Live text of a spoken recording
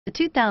The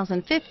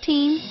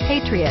 2015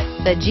 Patriot.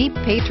 The Jeep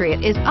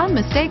Patriot is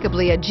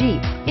unmistakably a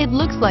Jeep. It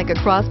looks like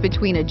a cross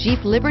between a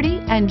Jeep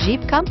Liberty and Jeep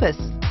Compass,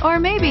 or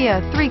maybe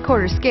a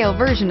 3/4 scale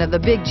version of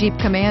the big Jeep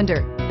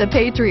Commander. The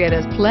Patriot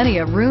has plenty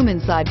of room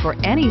inside for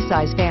any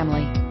size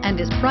family and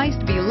is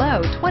priced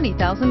below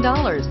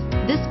 $20,000.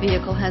 This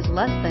vehicle has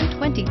less than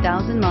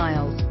 20,000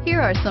 miles.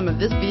 Here are some of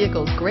this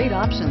vehicle's great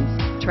options: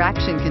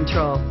 traction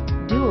control,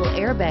 dual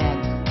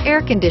airbags,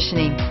 air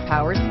conditioning,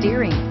 power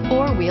steering,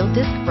 4-wheel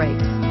disc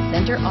brakes,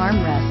 center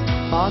armrest,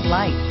 fog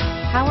lights,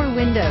 power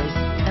windows,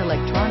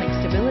 electronic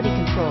stability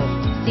control,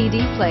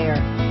 CD player.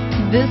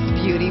 This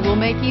beauty will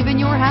make even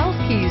your house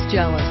keys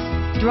jealous.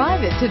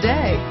 Drive it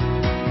today.